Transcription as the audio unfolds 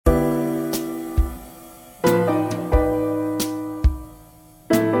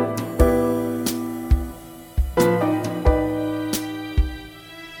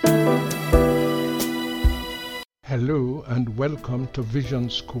Hello and welcome to Vision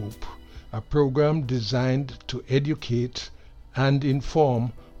Scope, a program designed to educate and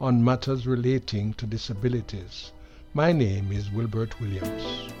inform on matters relating to disabilities. My name is Wilbert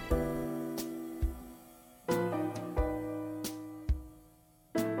Williams.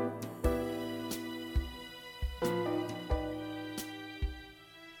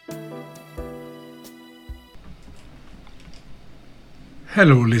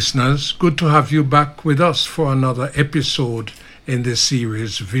 Hello listeners, good to have you back with us for another episode in the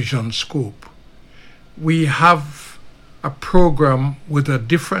series Vision Scope. We have a program with a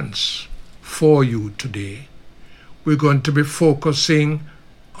difference for you today. We're going to be focusing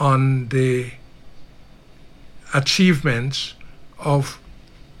on the achievements of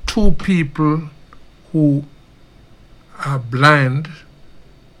two people who are blind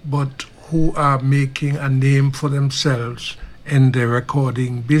but who are making a name for themselves in the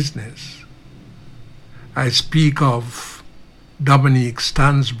recording business. I speak of Dominique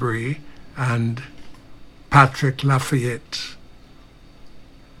Stansbury and Patrick Lafayette.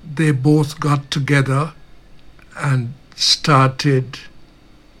 They both got together and started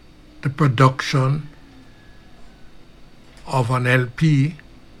the production of an LP,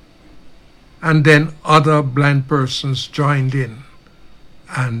 and then other blind persons joined in,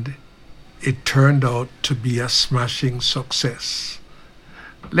 and it turned out to be a smashing success.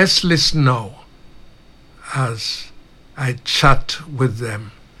 Let's listen now as I chat with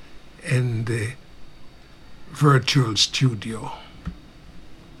them in the virtual studio.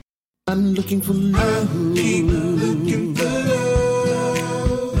 I'm looking for love. I'm looking for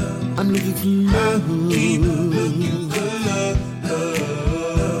love. I'm looking for love.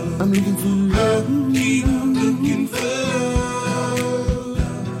 I'm looking for love.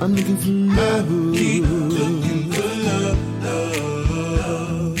 I'm looking for love.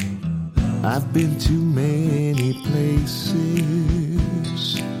 I've been to many places,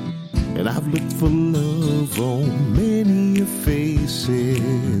 and I've looked for love on many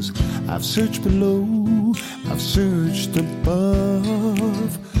faces. I've searched below, I've searched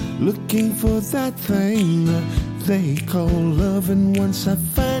above, looking for that thing they call love. And once I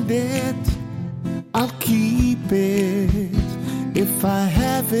find it, I'll keep it. If I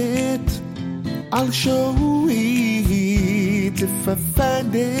have it, I'll show it. If I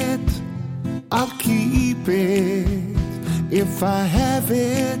find it, I'll keep it. If I have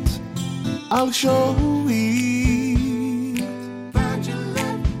it, I'll show it.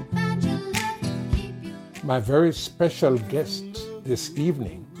 My very special guests this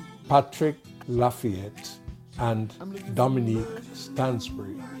evening, Patrick Lafayette and Dominique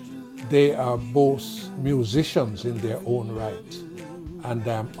Stansbury. They are both musicians in their own right, and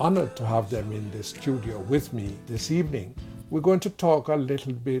I'm honored to have them in the studio with me this evening. We're going to talk a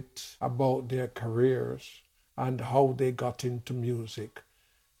little bit about their careers and how they got into music.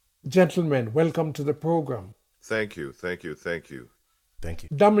 Gentlemen, welcome to the program. Thank you. Thank you.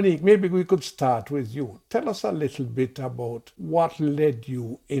 Dominique, maybe we could start with you. Tell us a little bit about what led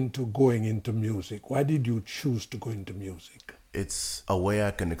you into going into music. Why did you choose to go into music? It's a way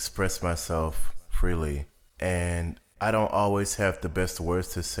I can express myself freely, and I don't always have the best words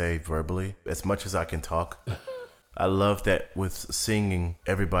to say verbally as much as I can talk. I love that with singing,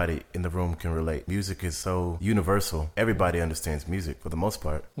 everybody in the room can relate. Music is so universal. Everybody understands music for the most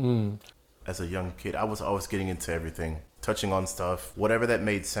part. As a young kid, I was always getting into everything, touching on stuff. Whatever that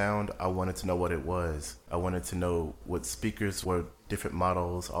made sound, I wanted to know what it was. I wanted to know what speakers were, different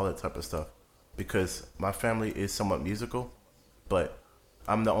models, all that type of stuff. Because my family is somewhat musical, but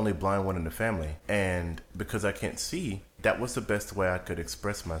I'm the only blind one in the family. And because I can't see, that was the best way I could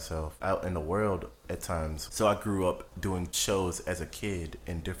express myself out in the world at times. So I grew up doing shows as a kid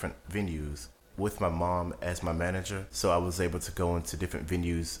in different venues with my mom as my manager. So I was able to go into different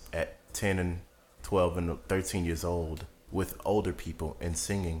venues at 10 and 12 and 13 years old with older people and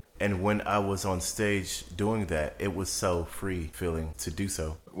singing. And when I was on stage doing that, it was so free feeling to do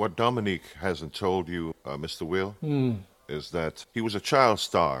so. What Dominique hasn't told you, Mr. Will, is that he was a child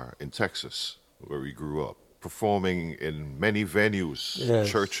star in Texas, where he grew up, performing in many venues, Yes.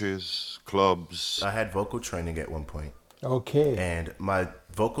 churches, clubs. I had vocal training at one point. Okay. And my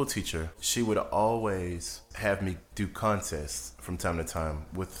vocal teacher, she would always have me do contests from time to time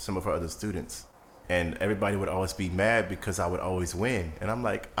with some of her other students. And everybody would always be mad because I would always win. And I'm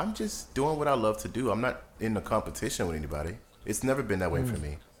like, I'm just doing what I love to do. I'm not in a competition with anybody. It's never been that way for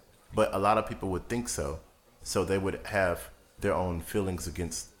me. But a lot of people would think so. So they would have their own feelings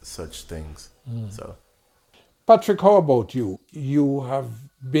against such things. So, Patrick, how about you? You have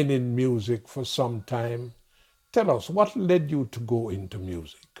been in music for some time. Tell us, what led you to go into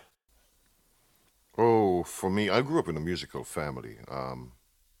music? Oh, for me, I grew up in a musical family.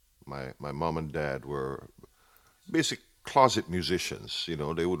 My mom and dad were basic closet musicians. You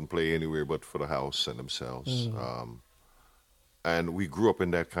know, they wouldn't play anywhere but for the house and themselves. And we grew up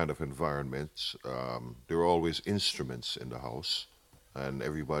in that kind of environment. There were always instruments in the house, and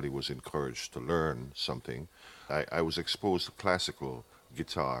everybody was encouraged to learn something. I was exposed to classical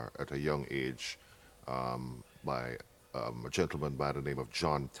guitar at a young age by a gentleman by the name of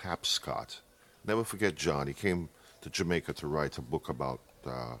John Tapscott. Never forget John. He came to Jamaica to write a book about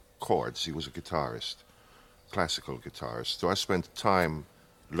chords. He was a guitarist, classical guitarist. So I spent time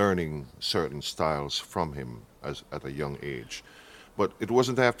learning certain styles from him at a young age. But it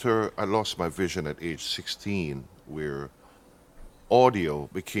wasn't after I lost my vision at age 16 where audio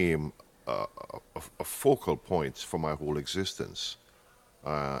became a focal point for my whole existence.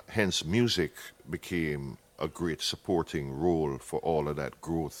 Hence, music became a great supporting role for all of that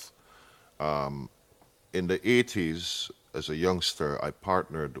growth. In the 80s, as a youngster, I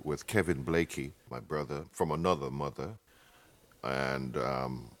partnered with Kevin Blakey, my brother from another mother, and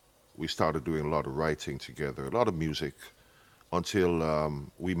we started doing a lot of writing together, a lot of music, until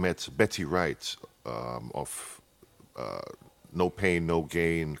we met Betty Wright of No Pain, No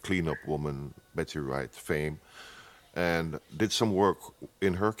Gain, Clean Up Woman, Betty Wright fame, and did some work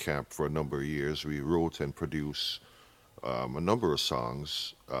in her camp for a number of years. We wrote and produced a number of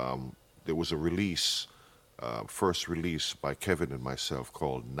songs. There was a release, first release by Kevin and myself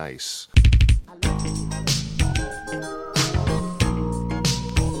called Nice.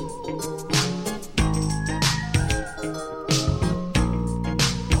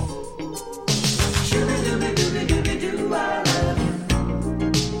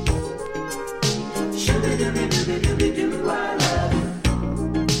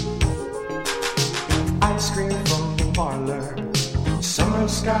 Ice cream from the parlor, summer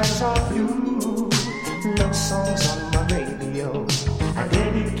skies are blue, love songs on my radio, I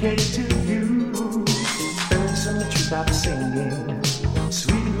dedicate to you. Birds in the trees I'm singing,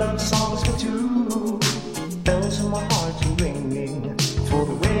 sweet love songs for two. Bells in my heart are ringing, for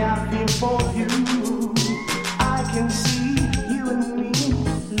the way I feel for you. I can see you and me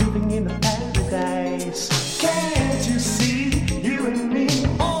living in a paradise. Can't you see you and me?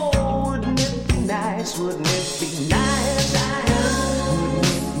 Oh, wouldn't it be nice? Wouldn't it be nice? Wouldn't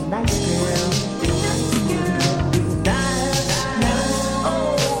it be nice, girl? Wouldn't it be nice?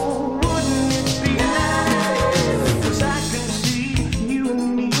 Oh, wouldn't it be nice? 'Cause I can see you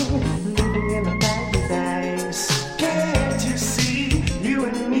and me living in a paradise. Can't you see you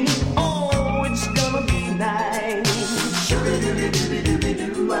and me? Oh, it's gonna be nice.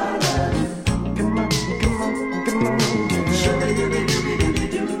 Shoo-be-doo-be-doo-be-doo, I love you. Come on, come on, come on, girl.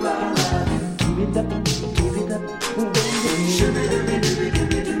 Shoo-be-doo-be-doo-be-doo, I love you. Give it up, baby.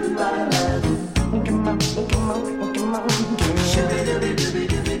 Shoo-be-doo-be-doo-be-doo, I love you. Come on, come on, come on, girl.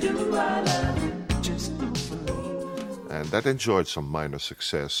 Shoo-be-doo-be-doo-be-doo, I love you. Just do for me. And that enjoyed some minor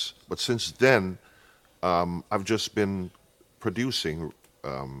success. But since then, I've just been producing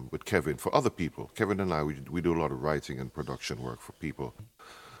with Kevin for other people. Kevin and I, we do a lot of writing and production work for people.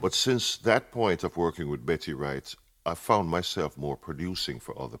 But since that point of working with Betty Wright, I found myself more producing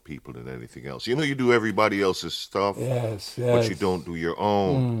for other people than anything else. You know, you do everybody else's stuff, Yes, but you yes. don't do your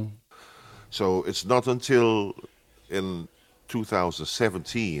own. So it's not until in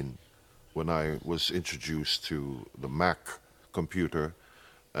 2017 when I was introduced to the Mac computer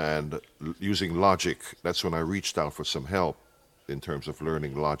and using Logic, that's when I reached out for some help in terms of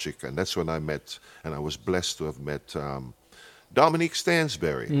learning Logic. And that's when I met, and I was blessed to have met Dominique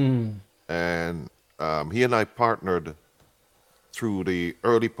Stansberry. And he and I partnered through the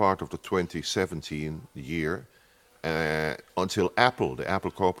early part of the 2017 year until Apple, the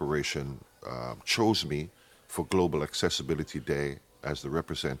Apple Corporation, chose me for Global Accessibility Day as the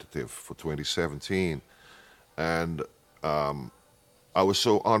representative for 2017. And I was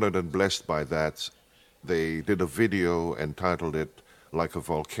so honored and blessed by that. They did a video and titled it Like a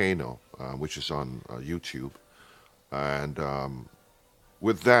Volcano, which is on YouTube. And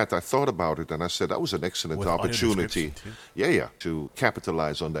with that, I thought about it and I said that was an excellent With audio opportunity. description, Yeah, to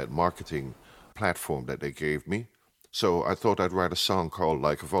capitalize on that marketing platform that they gave me. So I thought I'd write a song called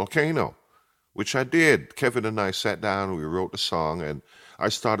Like a Volcano, which I did. Kevin and I sat down, we wrote the song, and I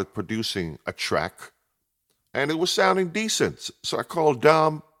started producing a track, and it was sounding decent. So I called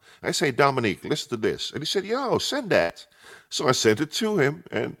Dom. I say, Dominique, listen to this. And he said, yo, send that. So I sent it to him,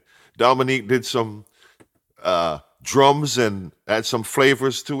 and Dominique did some drums and add some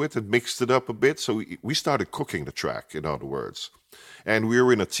flavors to it and mixed it up a bit. So we started cooking the track, in other words. And we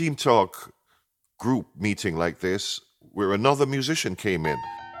were in a Team Talk group meeting like this where another musician came in,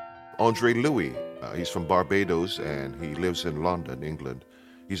 Andre Louis, He's from Barbados and he lives in London, England.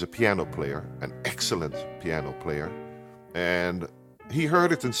 He's a piano player, an excellent piano player. And he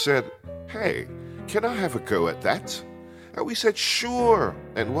heard it and said, "Hey, can I have a go at that?" And we said, "Sure."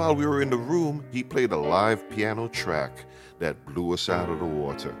 And while we were in the room, he played a live piano track that blew us out of the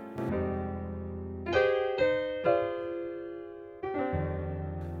water.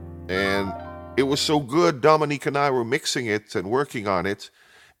 And it was so good, Dominique and I were mixing it and working on it.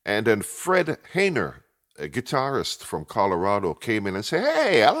 And then Fred Hainer, a guitarist from Colorado, came in and said,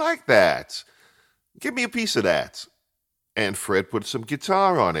 "Hey, I like that. Give me a piece of that." And Fred put some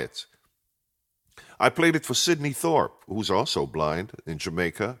guitar on it. I played it for Sidney Thorpe, who's also blind, in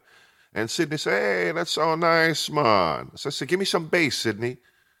Jamaica. And Sidney said, "Hey, that's so nice, man." So I said, "Give me some bass, Sidney."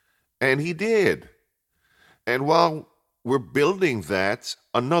 And he did. And while we're building that,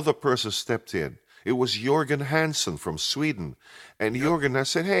 another person stepped in. It was Jörgen Hansson from Sweden. And Jörgen, I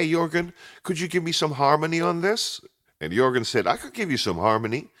said, "Hey, Jörgen, could you give me some harmony on this?" And Jörgen said, "I could give you some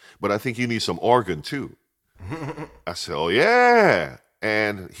harmony, but I think you need some organ too." I said, "Oh, yeah."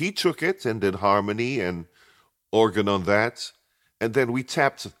 And he took it and did harmony and organ on that. And then we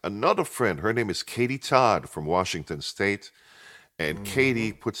tapped another friend. Her name is Katie Todd from Washington State. And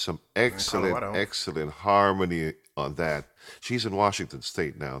Katie put some excellent harmony on that. She's in Washington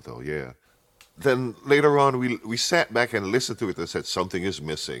State now, though, yeah. Then later on, we sat back and listened to it and said, something is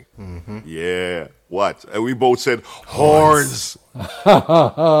missing. Mm-hmm. Yeah, what? And we both said, horns.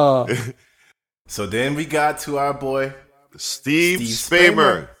 So then we got to our boy, Steve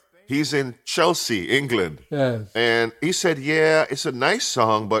Spamer. He's in Chelsea, England. Yes. And he said, yeah, it's a nice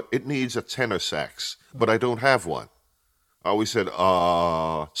song, but it needs a tenor sax. But I don't have one. We said,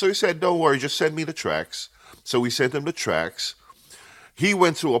 So he said, don't worry, just send me the tracks. So we sent him the tracks. He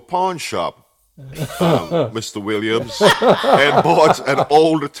went to a pawn shop, Mr. Williams, and bought an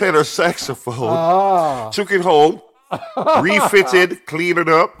old tenor saxophone, took it home, refitted, cleaned it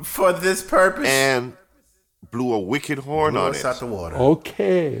up. For this purpose. And blew a wicked horn on it. Out the water.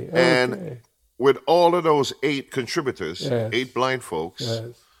 Okay. And with all of those 8 contributors, Yes. 8 blind folks,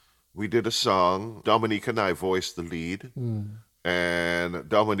 Yes. we did a song. Dominique and I voiced the lead. And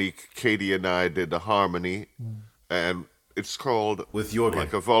Dominique, Katie, and I did the harmony. And it's called With Jörgen.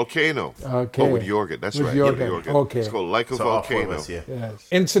 Like a Volcano. Okay. Oh, with Jörgen. That's With right. Jörgen. Yeah, with Jörgen. Okay. It's called Like a So all 4 of Volcano. us, yeah. Yes.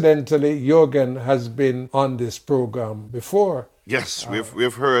 Incidentally, Jörgen has been on this program before. Yes,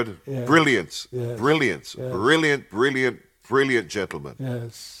 we've heard Yes. brilliant, Yes. brilliant, Yes. brilliant gentleman.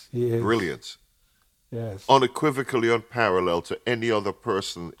 Yes, he is. Brilliant. Yes. Unequivocally unparalleled to any other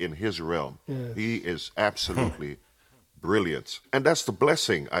person in his realm. Yes. He is absolutely brilliant. And that's the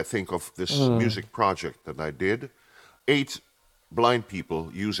blessing, I think, of this music project that I did. 8 blind people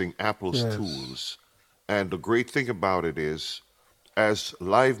using Apple's Yes. tools. And the great thing about it is, as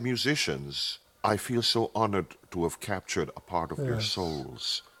live musicians, I feel so honored to have captured a part of their Yes.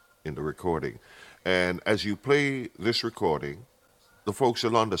 souls in the recording. And as you play this recording, the folks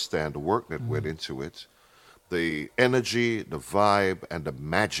will understand the work that went into it, the energy, the vibe, and the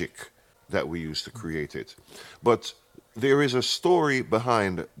magic that we used to create it. But there is a story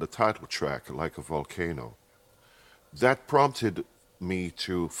behind the title track, Like a Volcano, that prompted me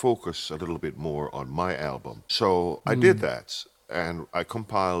to focus a little bit more on my album. So I did that, and I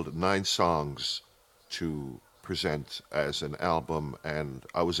compiled 9 songs to present as an album, and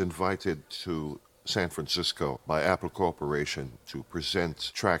I was invited to San Francisco by Apple Corporation to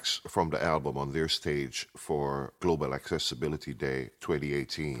present tracks from the album on their stage for Global Accessibility Day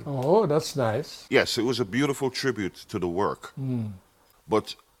 2018. Oh, that's nice. Yes, it was a beautiful tribute to the work.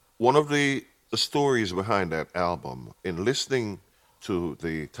 But one of the stories behind that album, in listening to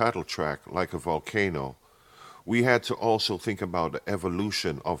the title track, Like a Volcano, we had to also think about the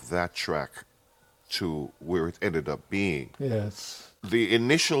evolution of that track to where it ended up being. Yes. The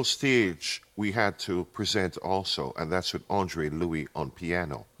initial stage we had to present also, and that's with Andre Louis on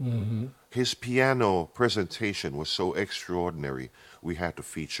piano. His piano presentation was so extraordinary, we had to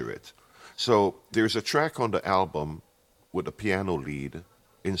feature it. So there's a track on the album with a piano lead,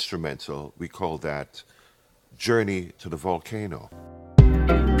 instrumental. We call that Journey to the Volcano.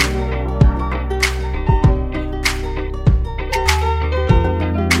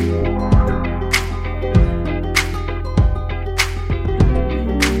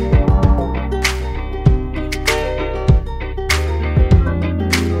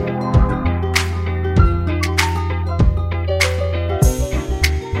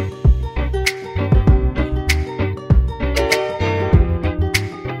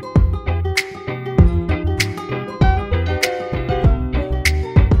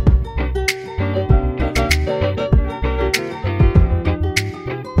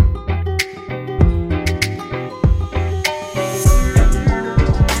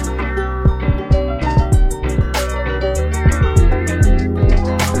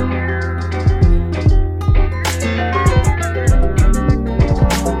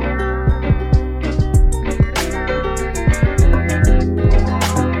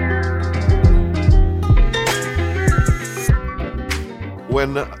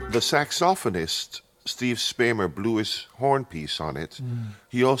 The saxophonist, Steve Spamer, blew his horn piece on it.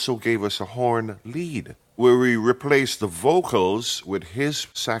 He also gave us a horn lead where we replaced the vocals with his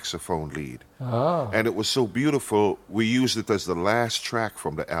saxophone lead. And it was so beautiful, we used it as the last track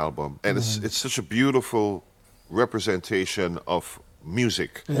from the album. And it's such a beautiful representation of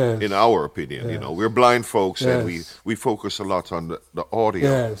music, in our opinion. You know, we're blind folks, and we focus a lot on the audio.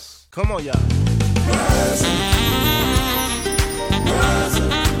 Yes. Come on, y'all.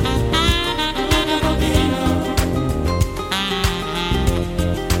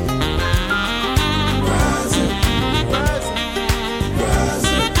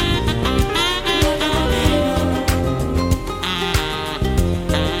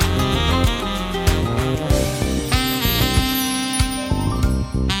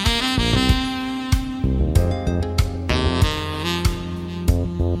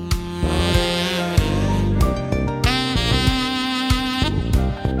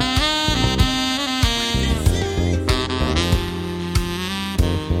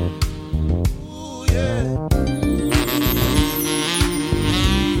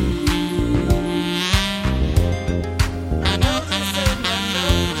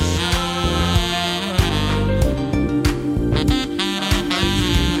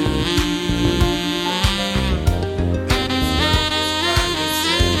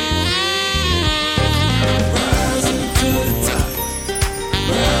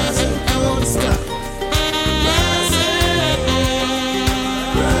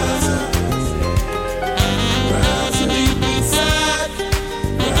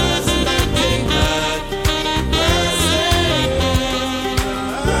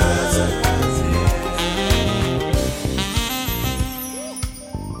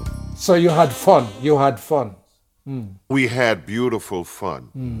 So you had fun. You had fun. We had beautiful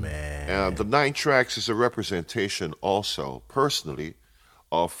fun. Man. The 9 tracks is a representation also, personally,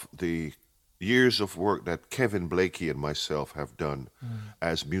 of the years of work that Kevin Blakey and myself have done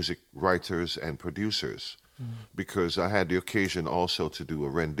as music writers and producers. Because I had the occasion also to do a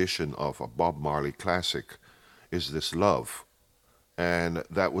rendition of a Bob Marley classic, Is This Love? And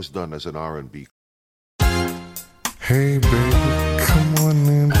that was done as an R&B. Hey baby, come on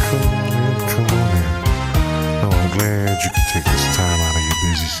in, come on in, come on in. Oh, I'm glad you could take this time out of your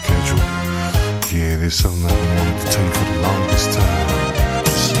busy schedule. Yeah, there's something I've been wanting to tell you for the longest time.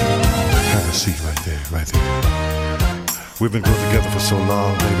 Just have a seat right there, right there. We've been growing together for so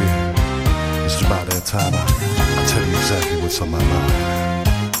long, baby. It's about that time I'll tell you exactly what's on my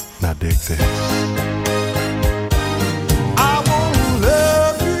mind. Now dig this.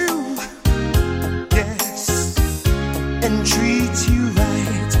 Treat you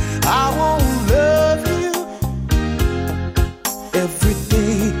right. I won't love you every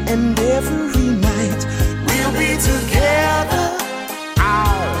day and every night. We'll be together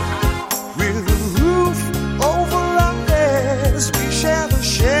with a roof over our heads. We share the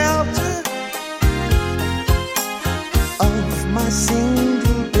shelter of my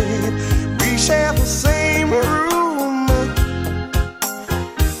single bed. We share the same room.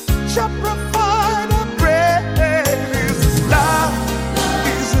 Shop provide a bread.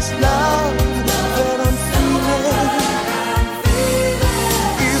 Love that I'm feeling.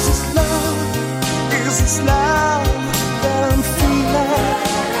 Is this love? Is this love that I'm feeling?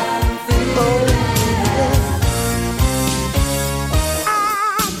 Oh, yeah. I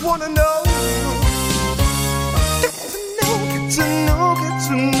wanna know. Get to know, get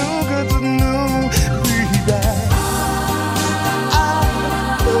to know, get to know, baby.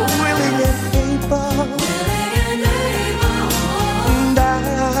 I'm willing and able.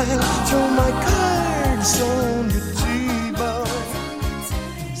 Throw my cards on your table.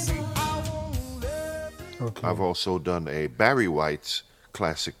 Okay. I've also done a Barry White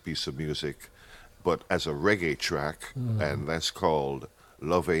classic piece of music, but as a reggae track, and that's called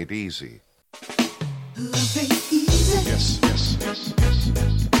Love Ain't Easy. Love ain't easy. Yes, yes, yes, yes,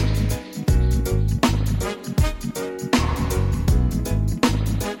 yes.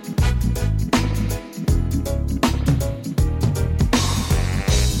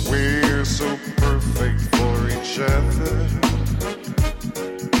 We're so perfect for each other.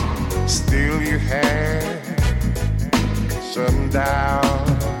 Still you have some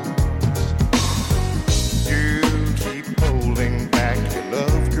doubts. You keep holding back your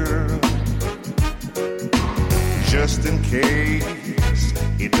love, girl, just in case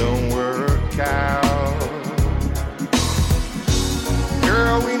it don't work out.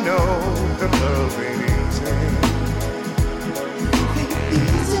 Girl, we know that love ain't easy.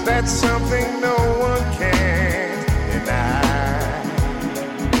 That's something no one can deny.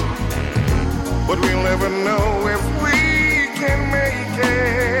 But we'll never know if we can make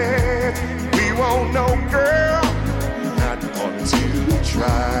it.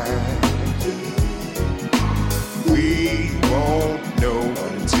 try. We won't know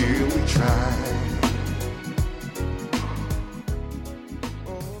until we try.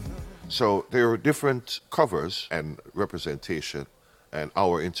 So there are different covers and representation and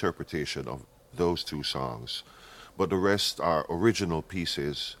our interpretation of those two songs. But the rest are original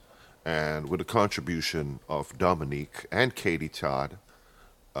pieces, and with the contribution of Dominique and Katie Todd.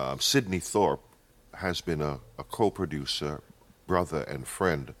 Sidney Thorpe has been a co-producer, brother, and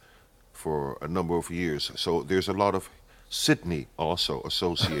friend for a number of years. So there's a lot of Sidney also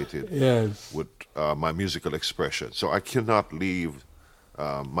associated Yes. with my musical expression. So I cannot leave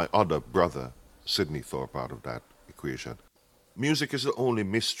my other brother, Sidney Thorpe, out of that equation. Music is the only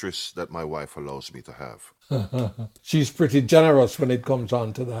mistress that my wife allows me to have. She's pretty generous when it comes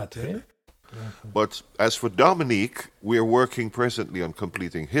on to that, eh? But as for Dominique, we're working presently on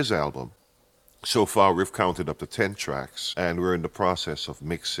completing his album. So far, we've counted up to 10 tracks, and we're in the process of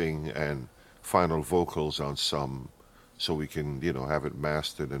mixing and final vocals on some, so we can, have it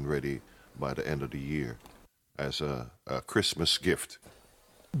mastered and ready by the end of the year as a Christmas gift.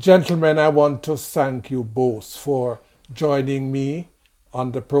 Gentlemen, I want to thank you both for joining me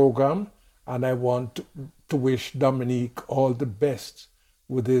on the program, and I want to wish Dominique all the best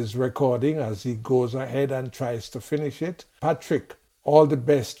with his recording as he goes ahead and tries to finish it. Patrick, all the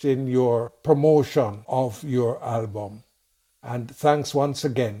best in your promotion of your album. And thanks once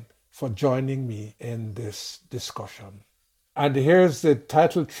again for joining me in this discussion. And here's the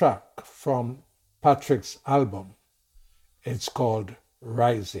title track from Patrick's album. It's called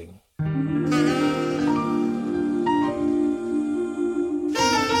Rising.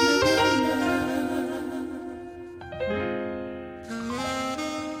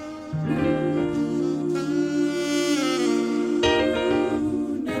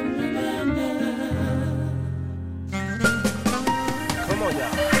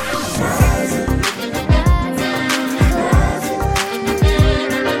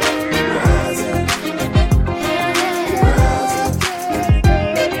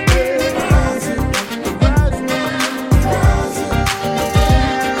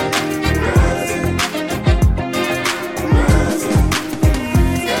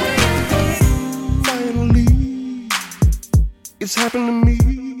 It's happened to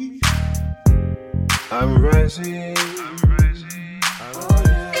me. I'm rising.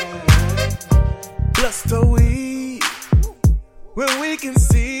 Blessed are we when we can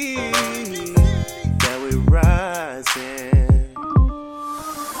see that we're rising.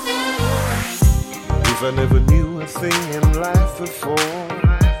 If I never knew a thing in life before,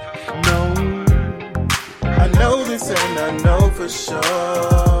 no, I know this and I know for sure.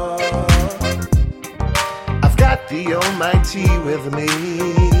 got the Almighty with me,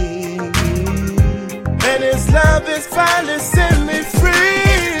 and His love is finally set me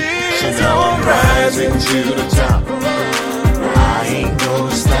free. so now I'm rising to the top. I ain't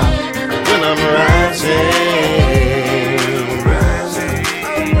gonna stop when I'm rising.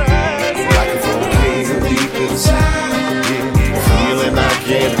 Like a volcano deep inside, feeling I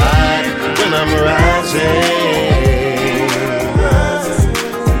can't hide when I'm rising.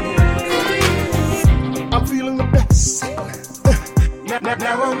 I'm feeling the best.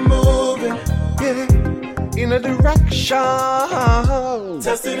 Now I'm moving, yeah, in a direction,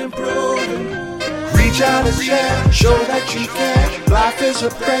 tested and proven. reach out and share, show that you care. Life is a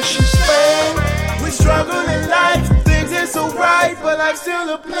precious thing. We struggle in life, things ain't so right, but life's still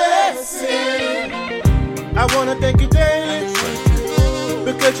a blessing. I wanna thank you daily,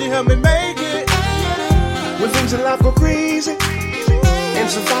 because you helped me make it. When things in life go crazy, and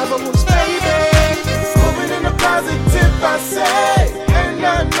survival was baby. Moving in the positive, I say, and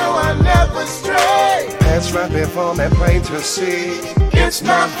I know I never stray. That's right before me plain to see. It's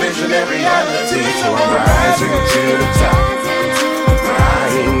my vision and reality, So I'm rising to the top. I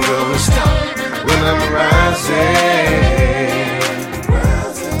ain't gonna stop when I'm rising.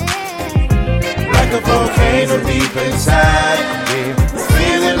 like a volcano deep inside.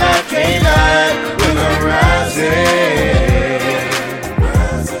 Feeling I can't hide when I'm rising.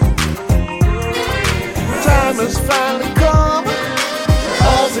 Time has finally come,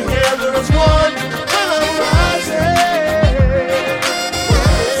 All together as one when I'm rising.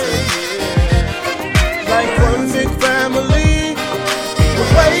 Like one big family, the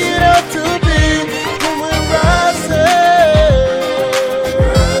way it ought to be when we're rising.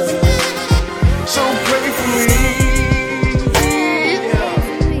 so pray for me.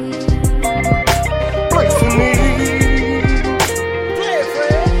 Pray for me.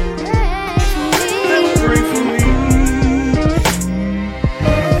 Pray for me.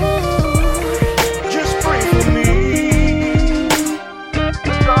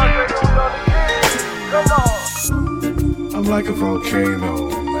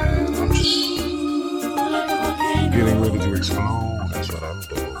 volcano, man. I'm just getting ready to explode. That's what I'm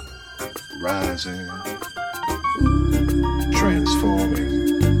doing. Rising, transforming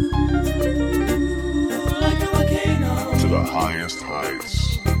to the highest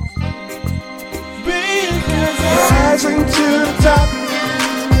heights. Rising to the top,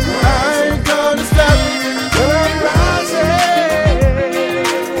 I ain't gonna stop. I'm rising,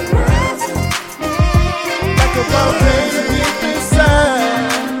 like a volcano deep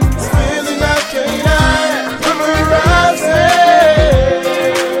inside. It's feeling I can't hide. I'm rising.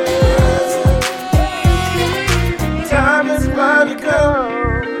 Time has finally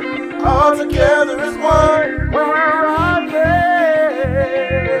come. All together as one. When we're rising,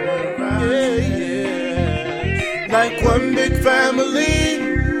 yeah. Like one big family,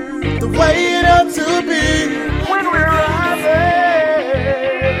 the way it ought to be. When we're rising,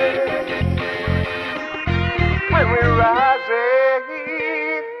 when we're rising.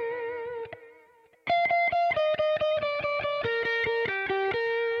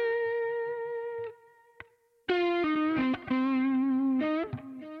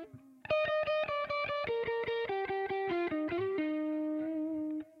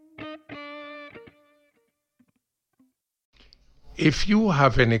 If you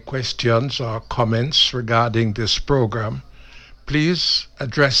have any questions or comments regarding this program, please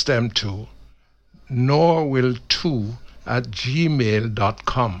address them to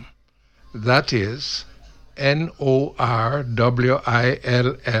norwill2@gmail.com. That is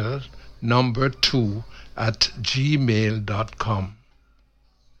NORWILL number 2@gmail.com.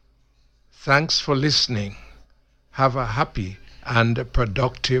 Thanks for listening. Have a happy and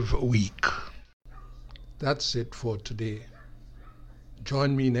productive week. That's it for today.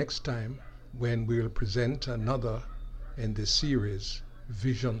 Join me next time when we'll present another in the series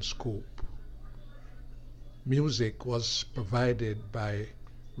Vision Scope. Music was provided by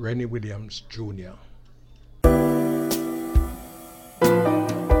Rennie Williams Jr.